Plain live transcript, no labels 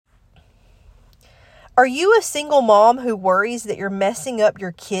Are you a single mom who worries that you're messing up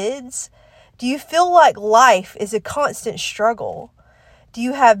your kids? Do you feel like life is a constant struggle? Do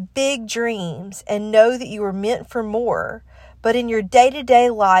you have big dreams and know that you were meant for more, but in your day-to-day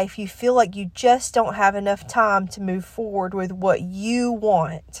life you feel like you just don't have enough time to move forward with what you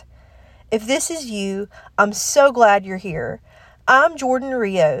want? If this is you, I'm so glad you're here. I'm Jordan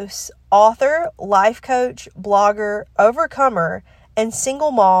Rios, author, life coach, blogger, overcomer, and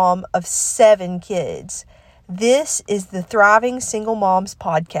single mom of 7 kids. This is the Thriving Single Moms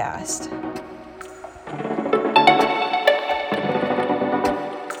Podcast.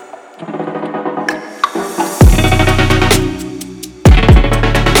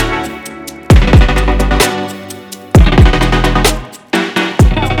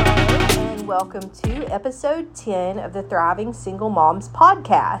 Hello, and welcome to episode 10 of the Thriving Single Moms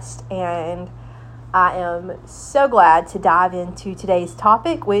Podcast. And I am so glad to dive into today's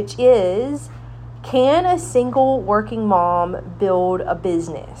topic, which is, can a single working mom build a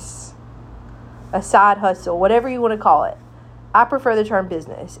business? A side hustle, whatever you want to call it. I prefer the term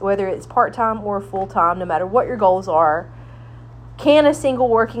business, whether it's part-time or full-time, no matter what your goals are. Can a single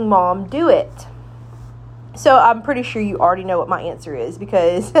working mom do it? So I'm pretty sure you already know what my answer is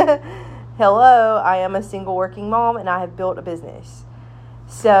because, hello, I am a single working mom and I have built a business.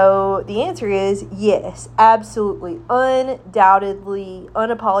 So the answer is yes, absolutely, undoubtedly,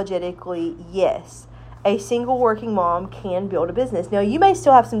 unapologetically, yes. A single working mom can build a business. Now, you may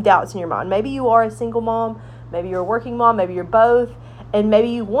still have some doubts in your mind. Maybe you are a single mom, maybe you're a working mom, maybe you're both, and maybe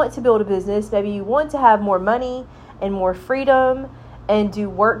you want to build a business, maybe you want to have more money and more freedom and do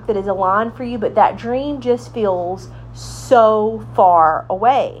work that is aligned for you, but that dream just feels so far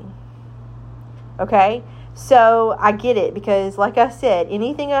away. Okay? So I get it because, like I said,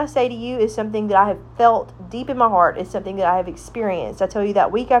 anything I say to you is something that I have felt deep in my heart. It's something that I have experienced. I tell you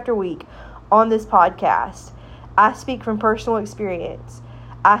that week after week on this podcast. I speak from personal experience.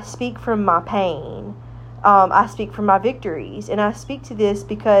 I speak from my pain. I speak from my victories. And I speak to this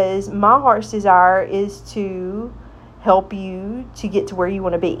because my heart's desire is to help you to get to where you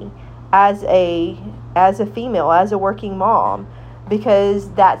want to be as a female, as a working mom.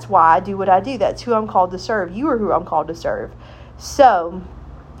 Because that's why I do what I do. That's who I'm called to serve. You are who I'm called to serve. So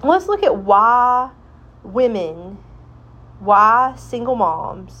let's look at why single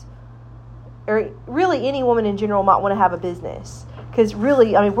moms, or really any woman in general, might want to have a business. Because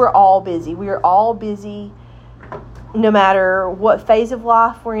really, we're all busy. We are all busy no matter what phase of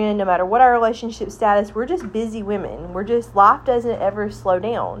life we're in, no matter what our relationship status. We're just busy women. Life doesn't ever slow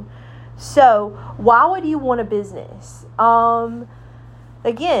down. So why would you want a business?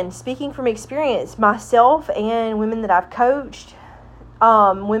 Again, speaking from experience, myself and women that I've coached,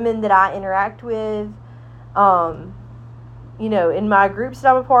 women that I interact with, in my groups that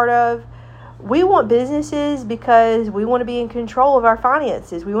I'm a part of, we want businesses because we want to be in control of our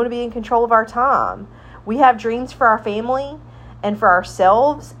finances. We want to be in control of our time. We have dreams for our family and for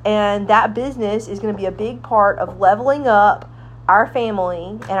ourselves, and that business is going to be a big part of leveling up our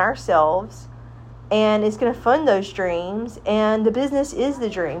family and ourselves. And it's going to fund those dreams. And the business is the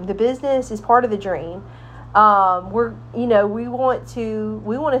dream. The business is part of the dream. We want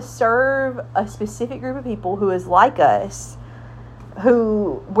to serve a specific group of people who is like us.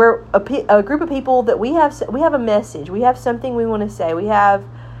 We're a group of people that we have a message. We have something we want to say. We have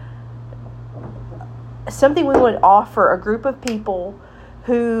something we want to offer a group of people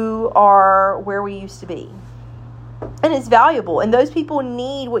who are where we used to be. And it's valuable. And those people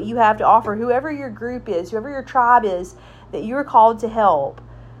need what you have to offer. Whoever your group is, whoever your tribe is that you're called to help,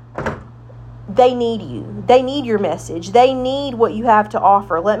 they need you. They need your message. They need what you have to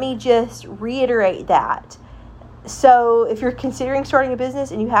offer. Let me just reiterate that. So if you're considering starting a business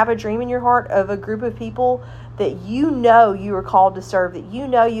and you have a dream in your heart of a group of people that you know you are called to serve, that you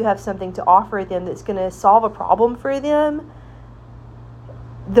know you have something to offer them that's going to solve a problem for them,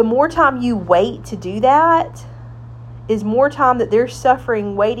 the more time you wait to do that is more time that they're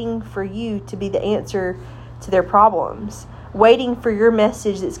suffering waiting for you to be the answer to their problems, waiting for your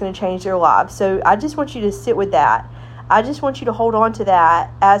message that's going to change their lives. So I just want you to sit with that. I just want you to hold on to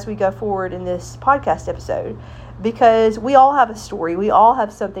that as we go forward in this podcast episode, because we all have a story. We all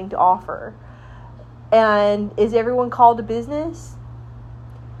have something to offer. And is everyone called to business?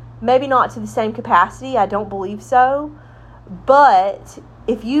 Maybe not to the same capacity. I don't believe so. But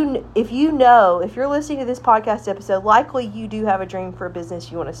if you're listening to this podcast episode, likely you do have a dream for a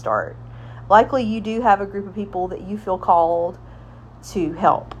business you want to start. Likely you do have a group of people that you feel called to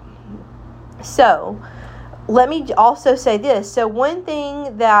help. So let me also say this. So one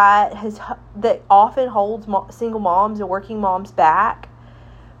thing that often holds single moms and working moms back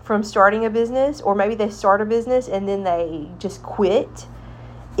from starting a business, or maybe they start a business and then they just quit,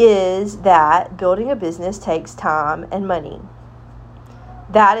 is that building a business takes time and money.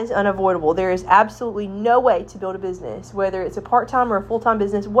 That is unavoidable. There is absolutely no way to build a business, whether it's a part-time or a full-time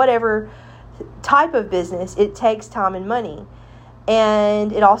business, whatever type of business, it takes time and money.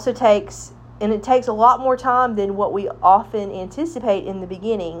 And it also takes a lot more time than what we often anticipate in the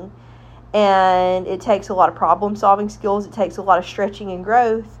beginning. And it takes a lot of problem-solving skills. It takes a lot of stretching and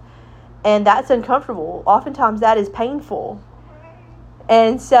growth. And that's uncomfortable. Oftentimes that is painful.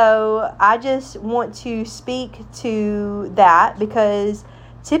 And so I just want to speak to that, because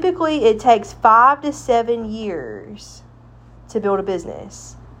typically it takes 5 to 7 years to build a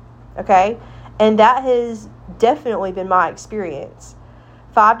business. Okay? And that has definitely been my experience.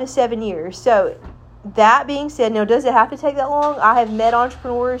 5 to 7 years. So that being said, now, does it have to take that long? I have met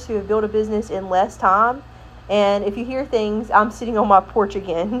entrepreneurs who have built a business in less time. And if you hear things, I'm sitting on my porch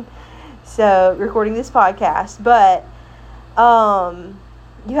again, so recording this podcast. But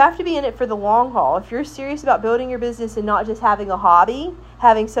you have to be in it for the long haul. If you're serious about building your business and not just having a hobby,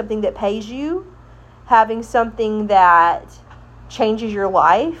 having something that pays you, having something that changes your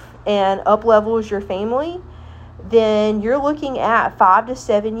life and up-levels your family, then you're looking at 5 to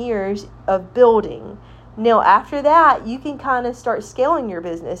 7 years of building. Now, after that, you can kind of start scaling your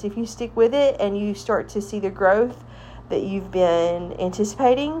business if you stick with it and you start to see the growth that you've been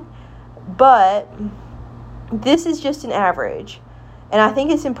anticipating. But this is just an average. And I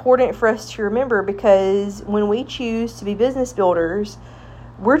think it's important for us to remember, because when we choose to be business builders,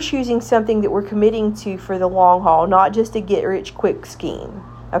 we're choosing something that we're committing to for the long haul, not just a get-rich-quick scheme.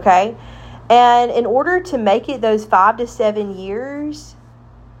 Okay? And in order to make it those 5 to 7 years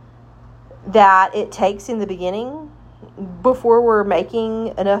that it takes in the beginning, before we're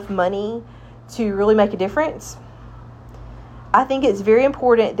making enough money to really make a difference, I think it's very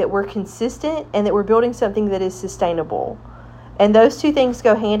important that we're consistent and that we're building something that is sustainable. And those two things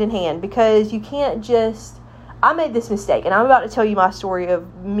go hand in hand, because you can't just... I made this mistake, and I'm about to tell you my story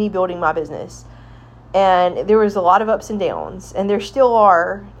of me building my business. And there was a lot of ups and downs, and there still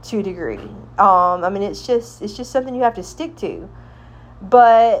are to a degree. It's just something you have to stick to.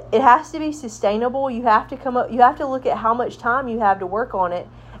 But it has to be sustainable. You have to look at how much time you have to work on it,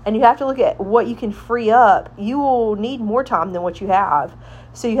 and you have to look at what you can free up. You will need more time than what you have.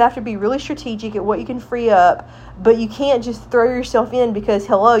 So you have to be really strategic at what you can free up, but you can't just throw yourself in because,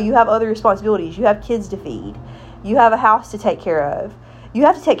 you have other responsibilities. You have kids to feed. You have a house to take care of. You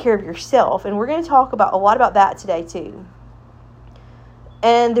have to take care of yourself, and we're going to talk a lot about that today too.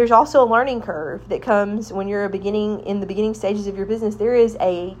 And there's also a learning curve that comes when you're in the beginning stages of your business. There is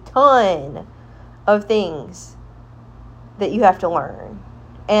a ton of things that you have to learn,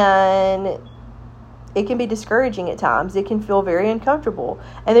 and it can be discouraging at times. It can feel very uncomfortable,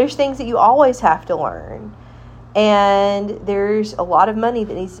 and there's things that you always have to learn. And there's a lot of money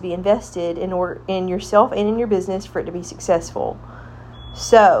that needs to be invested in yourself and in your business for it to be successful.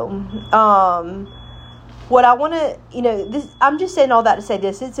 So, what I want to, I'm just saying all that to say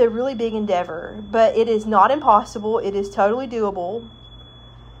this. It's a really big endeavor, but it is not impossible. It is totally doable.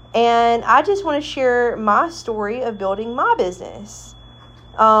 And I just want to share my story of building my business.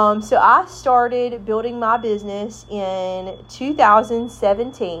 So I started building my business in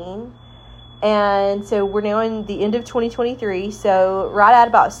 2017. And so we're now in the end of 2023. So right at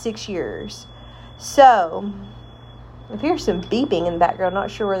about 6 years. So I hear some beeping in the background.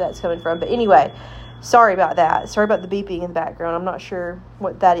 Not sure where that's coming from. But anyway, sorry about that. Sorry about the beeping in the background. I'm not sure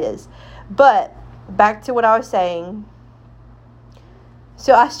what that is. But back to what I was saying.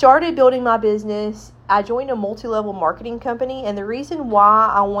 So I started building my business. I joined a multi-level marketing company. And the reason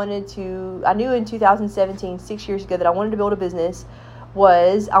why I knew in 2017, 6 years ago, that I wanted to build a business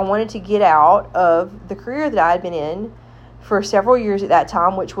was I wanted to get out of the career that I had been in for several years at that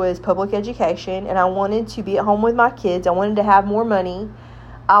time, which was public education. And I wanted to be at home with my kids. I wanted to have more money.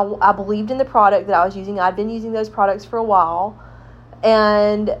 I believed in the product that I was using. I'd been using those products for a while.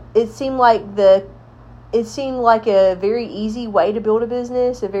 And it seemed like a very easy way to build a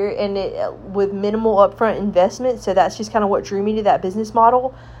business, with minimal upfront investment. So that's just kind of what drew me to that business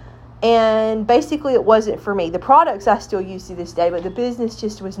model. And basically it wasn't for me. The products I still use to this day, but the business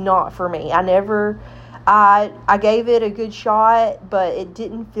just was not for me. I gave it a good shot, but it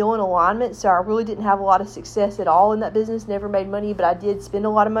didn't feel in alignment. So I really didn't have a lot of success at all in that business. Never made money, but I did spend a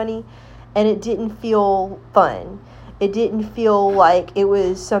lot of money, and it didn't feel fun. It didn't feel like it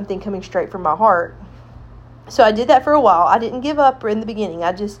was something coming straight from my heart. So I did that for a while. I didn't give up in the beginning.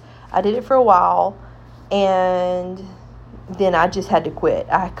 I did it for a while, and then I just had to quit.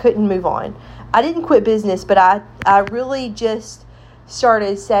 I couldn't move on. I didn't quit business, but I really just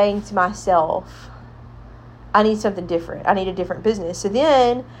started saying to myself, I need something different. I need a different business. So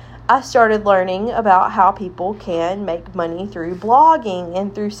then I started learning about how people can make money through blogging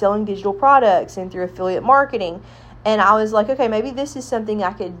and through selling digital products and through affiliate marketing. And I was like, okay, maybe this is something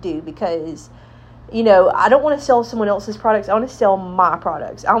I could do because, I don't want to sell someone else's products. I want to sell my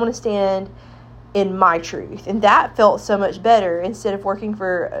products. I want to stand in my truth. And that felt so much better instead of working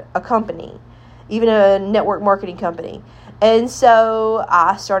for a company, even a network marketing company. And so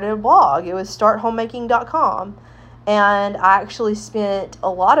I started a blog. It was starthomemaking.com. And I actually spent a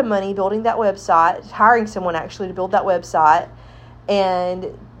lot of money building that website, hiring someone actually to build that website,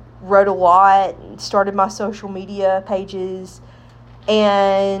 and wrote a lot, started my social media pages,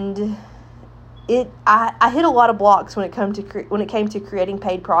 and I hit a lot of blocks when it came to creating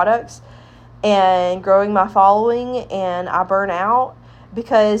paid products and growing my following, and I burnt out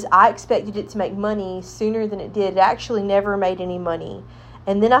because I expected it to make money sooner than it did. It actually never made any money.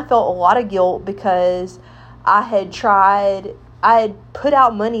 And then I felt a lot of guilt because I had put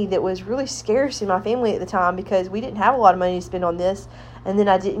out money that was really scarce in my family at the time because we didn't have a lot of money to spend on this. And then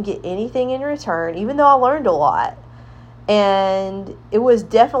I didn't get anything in return, even though I learned a lot. And it was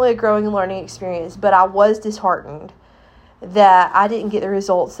definitely a growing and learning experience, but I was disheartened that I didn't get the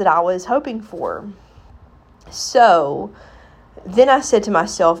results that I was hoping for. So then I said to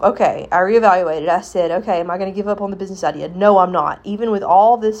myself, okay, I reevaluated. I said, okay, am I going to give up on the business idea? No, I'm not. Even with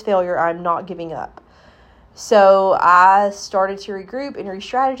all this failure, I'm not giving up. So I started to regroup and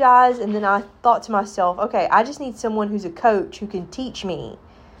re-strategize. And then I thought to myself, okay, I just need someone who's a coach who can teach me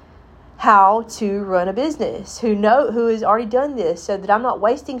how to run a business, who has already done this, so that I'm not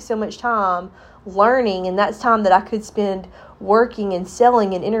wasting so much time learning. And that's time that I could spend working and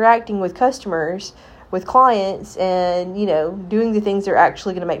selling and interacting with customers, with clients, and, doing the things that are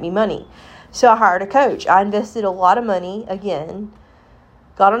actually going to make me money. So I hired a coach. I invested a lot of money, again,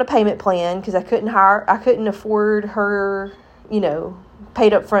 got on a payment plan because I couldn't afford her,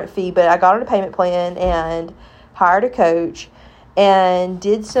 paid upfront fee, but I got on a payment plan and hired a coach and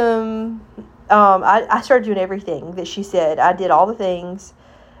did some, I started doing everything that she said. I did all the things,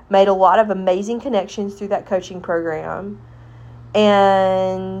 made a lot of amazing connections through that coaching program,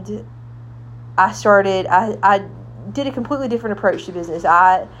 and I did a completely different approach to business.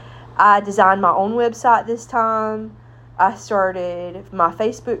 I designed my own website this time. I started my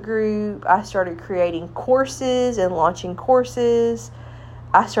Facebook group. I started creating courses and launching courses.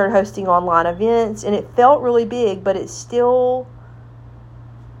 I started hosting online events, and it felt really big, but it still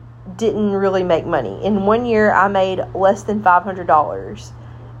didn't really make money. In 1 year, I made less than $500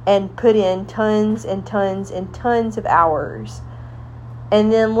 and put in tons and tons and tons of hours.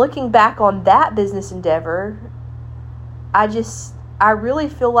 And then looking back on that business endeavor, I really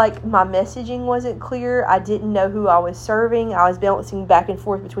feel like my messaging wasn't clear. I didn't know who I was serving. I was bouncing back and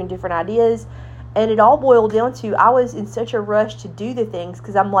forth between different ideas. And it all boiled down to I was in such a rush to do the things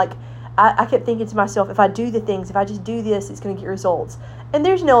because I'm like, I kept thinking to myself, if I do the things, if I just do this, it's going to get results. And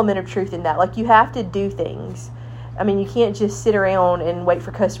there's an element of truth in that. Like, you have to do things. I mean, you can't just sit around and wait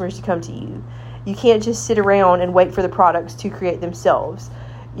for customers to come to you. You can't just sit around and wait for the products to create themselves.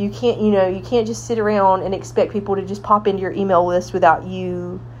 You can't just sit around and expect people to just pop into your email list without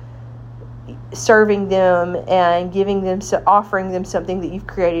you serving them and offering them something that you've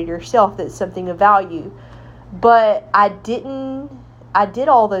created yourself that's something of value. But I did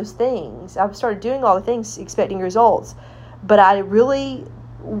all those things. I started doing all the things expecting results. But I really,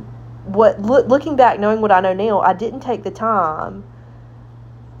 looking back, knowing what I know now, I didn't take the time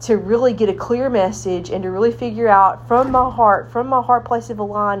to really get a clear message and to really figure out from my heart place of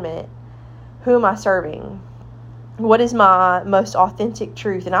alignment, who am I serving? What is my most authentic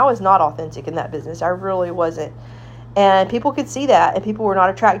truth? And I was not authentic in that business. I really wasn't. And people could see that, and people were not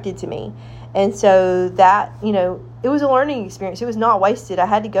attracted to me. And so that, it was a learning experience. It was not wasted. I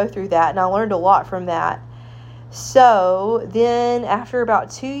had to go through that, and I learned a lot from that. So then after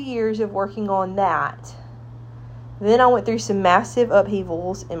about 2 years of working on that, then I went through some massive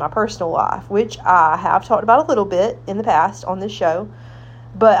upheavals in my personal life, which I have talked about a little bit in the past on this show,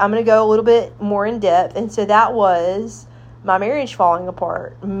 but I'm going to go a little bit more in depth. And so that was my marriage falling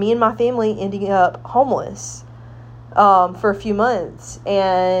apart, me and my family ending up homeless for a few months,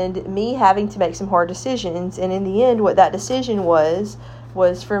 and me having to make some hard decisions. And in the end, what that decision was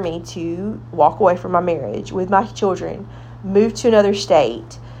for me to walk away from my marriage with my children, move to another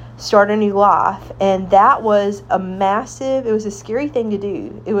state, start a new life. And that was it was a scary thing to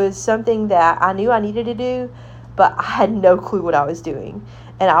do. It was something that I knew I needed to do, but I had no clue what I was doing.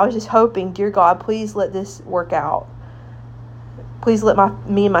 And I was just hoping, dear God, please let this work out. Please let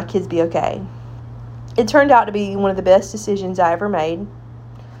me and my kids be okay. it turned out to be one of the best decisions I ever made.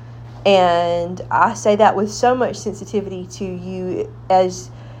 And I say that with so much sensitivity to you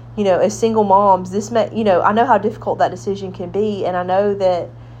as, as single moms. I know how difficult that decision can be, and I know that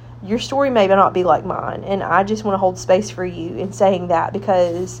your story may not be like mine. And I just want to hold space for you in saying that,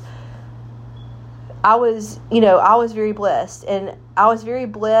 because I was very blessed, and I was very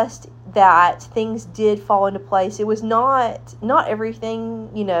blessed that things did fall into place. It was not everything,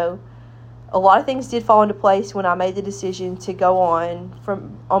 a lot of things did fall into place when I made the decision to go on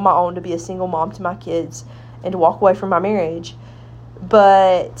my own to be a single mom to my kids and to walk away from my marriage.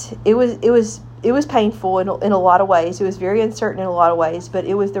 But it was painful in a lot of ways. It was very uncertain in a lot of ways, but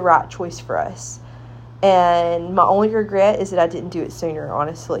it was the right choice for us. And my only regret is that I didn't do it sooner,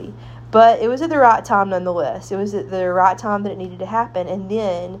 honestly. But it was at the right time nonetheless. It was at the right time that it needed to happen. And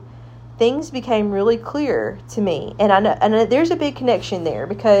then things became really clear to me. And I know there's a big connection there,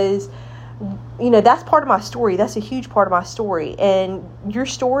 because that's part of my story. That's a huge part of my story. And your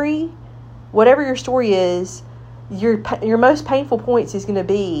story, whatever your story is, your most painful points is going to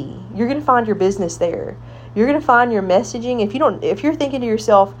be, you're going to find your business there. You're going to find your messaging. If you're thinking to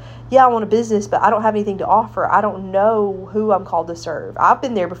yourself, yeah, I want a business, but I don't have anything to offer. I don't know who I'm called to serve. I've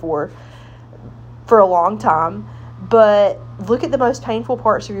been there before for a long time. But look at the most painful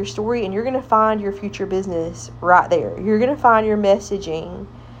parts of your story, and you're going to find your future business right there. You're going to find your messaging,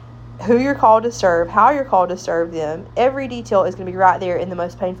 who you're called to serve, how you're called to serve them. Every detail is going to be right there in the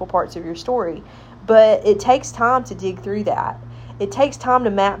most painful parts of your story. But it takes time to dig through that. It takes time to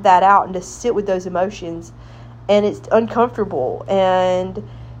map that out and to sit with those emotions. And it's uncomfortable. And,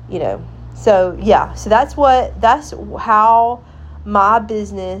 so that's how my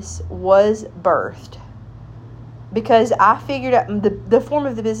business was birthed. Because I figured out the form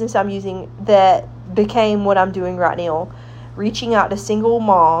of the business I'm using that became what I'm doing right now, reaching out to single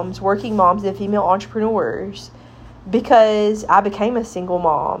moms, working moms, and female entrepreneurs, because I became a single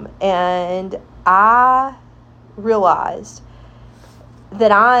mom, and I realized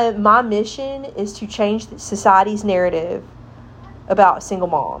that my mission is to change society's narrative about single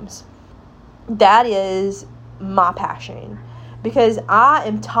moms. That is my passion, because I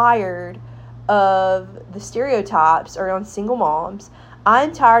am tired of the stereotypes around single moms.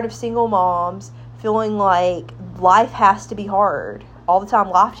 I'm tired of single moms feeling like life has to be hard all the time.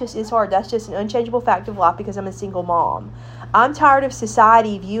 Life just is hard. That's just an unchangeable fact of life because I'm a single mom. I'm tired of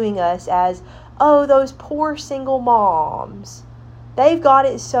society viewing us as, oh, those poor single moms. They've got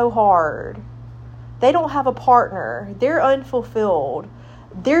it so hard. They don't have a partner. They're unfulfilled.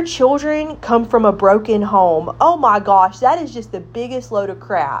 Their children come from a broken home. Oh my gosh, that is just the biggest load of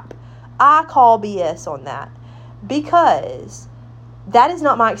crap. I call BS on that, because that is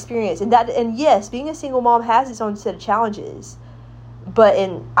not my experience. And yes, being a single mom has its own set of challenges. But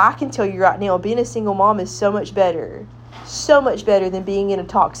I can tell you right now, being a single mom is so much better than being in a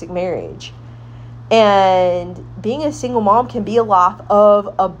toxic marriage. And being a single mom can be a life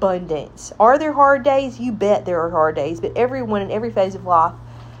of abundance. Are there hard days? You bet there are hard days. But everyone in every phase of life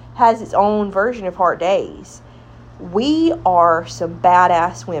has its own version of hard days. We are some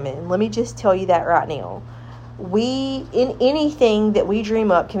badass women. Let me just tell you that right now. In anything that we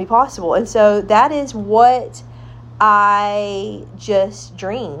dream up can be possible. And so that is what I just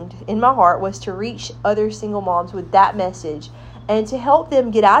dreamed in my heart, was to reach other single moms with that message and to help them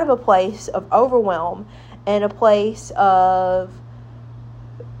get out of a place of overwhelm and a place of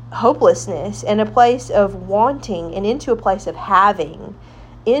hopelessness and a place of wanting and into a place of having,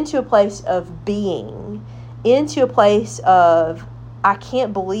 into a place of being, into a place of, I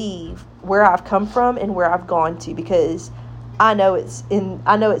can't believe where I've come from and where I've gone to, because I know it's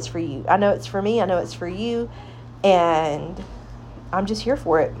for you. I know it's for me. I know it's for you. And I'm just here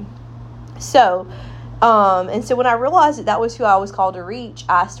for it. So when I realized that was who I was called to reach,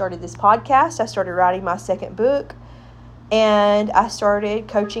 I started this podcast. I started writing my second book, and I started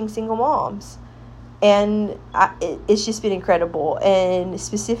coaching single moms. And it's just been incredible. And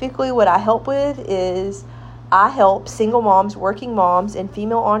specifically what I help with is I help single moms, working moms, and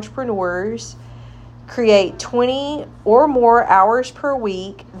female entrepreneurs create 20 or more hours per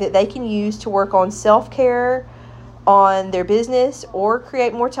week that they can use to work on self-care, on their business, or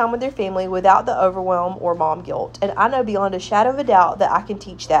create more time with their family without the overwhelm or mom guilt. And I know beyond a shadow of a doubt that I can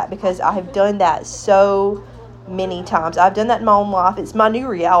teach that, because I have done that so many times. I've done that in my own life. It's my new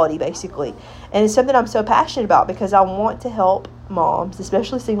reality, basically. And it's something I'm so passionate about, because I want to help moms,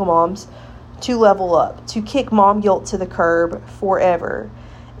 especially single moms, to level up, to kick mom guilt to the curb forever,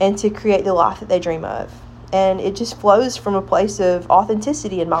 and to create the life that they dream of. And it just flows from a place of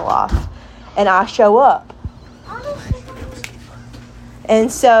authenticity in my life. And I show up.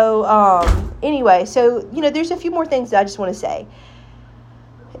 And so, anyway, so, there's a few more things that I just want to say.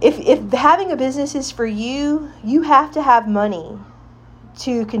 If having a business is for you, you have to have money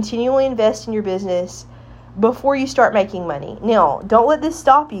to continually invest in your business before you start making money. Now, don't let this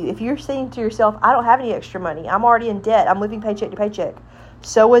stop you. If you're saying to yourself, I don't have any extra money, I'm already in debt, I'm living paycheck to paycheck.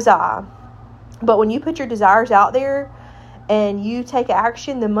 So was I. But when you put your desires out there and you take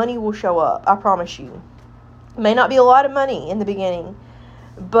action, the money will show up. I promise you. It may not be a lot of money in the beginning,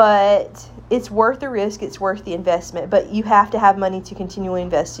 but it's worth the risk. It's worth the investment. But you have to have money to continually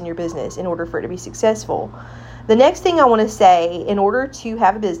invest in your business in order for it to be successful. The next thing I want to say in order to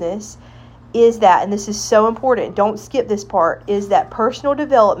have a business is that, and this is so important, don't skip this part, is that personal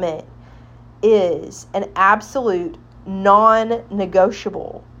development is an absolute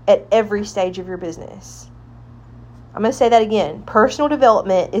non-negotiable at every stage of your business. I'm going to say that again. Personal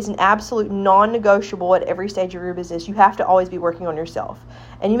development is an absolute non-negotiable at every stage of your business. You have to always be working on yourself.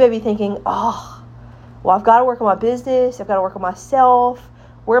 And you may be thinking, well, I've got to work on my business. I've got to work on myself.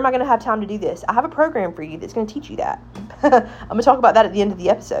 Where am I going to have time to do this? I have a program for you that's going to teach you that. I'm going to talk about that at the end of the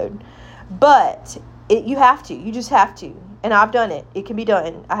episode. But you have to. You just have to. And I've done it. It can be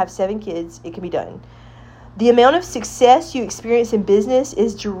done. I have 7 kids. It can be done. The amount of success you experience in business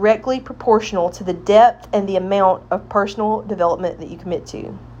is directly proportional to the depth and the amount of personal development that you commit to.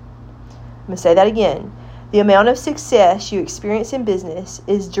 I'm going to say that again. The amount of success you experience in business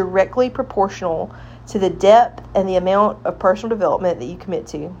is directly proportional to the depth and the amount of personal development that you commit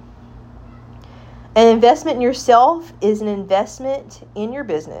to. An investment in yourself is an investment in your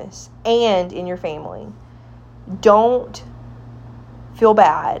business and in your family. Don't feel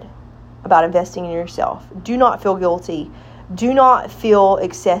bad about investing in yourself. Do not feel guilty. Do not feel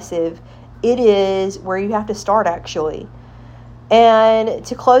excessive. It is where you have to start, actually. And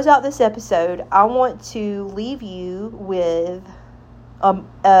to close out this episode, I want to leave you with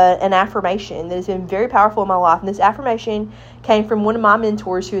an affirmation that has been very powerful in my life. And this affirmation came from one of my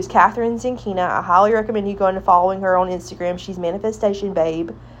mentors, who is Catherine Zenkina. I highly recommend you going and following her on Instagram. She's Manifestation Babe.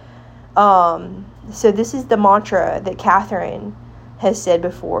 So this is the mantra that Catherine has said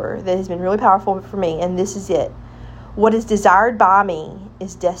before that has been really powerful for me, and this is it. What is desired by me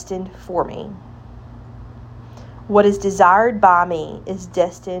is destined for me. What is desired by me is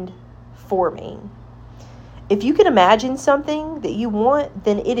destined for me. If you can imagine something that you want,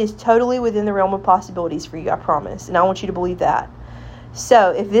 then it is totally within the realm of possibilities for you, I promise. And I want you to believe that. So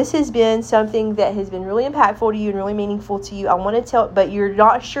if this has been something that has been really impactful to you and really meaningful to you, I want to tell, but you're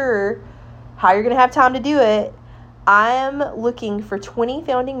not sure how you're going to have time to do it, I am looking for 20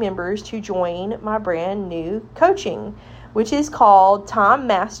 founding members to join my brand new coaching, which is called Time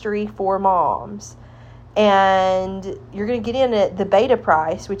Mastery for Moms. And you're going to get in at the beta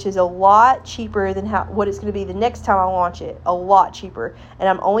price, which is a lot cheaper than what it's going to be the next time I launch it. A lot cheaper. And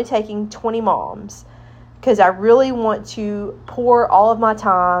I'm only taking 20 moms because I really want to pour all of my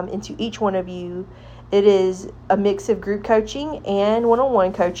time into each one of you. It is a mix of group coaching and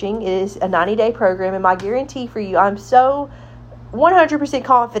one-on-one coaching. It is a 90-day program, and my guarantee for you, I'm so 100%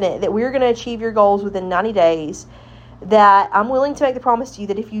 confident that we're going to achieve your goals within 90 days, that I'm willing to make the promise to you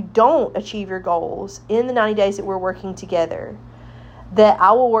that if you don't achieve your goals in the 90 days that we're working together, that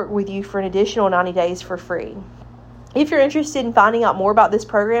I will work with you for an additional 90 days for free. If you're interested in finding out more about this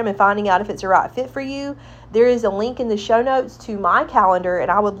program and finding out if it's a right fit for you, there is a link in the show notes to my calendar,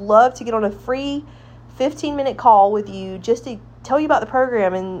 and I would love to get on a free 15-minute call with you just to tell you about the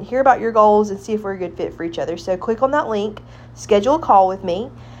program and hear about your goals and see if we're a good fit for each other. So click on that link, schedule a call with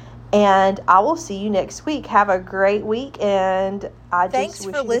me, and I will see you next week. Have a great week, and Thanks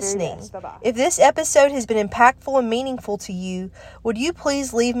for listening. Bye-bye. If this episode has been impactful and meaningful to you, would you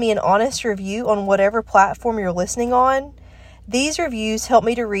please leave me an honest review on whatever platform you're listening on? These reviews help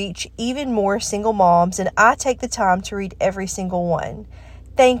me to reach even more single moms, and I take the time to read every single one.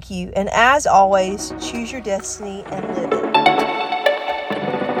 Thank you, and as always, choose your destiny and live it.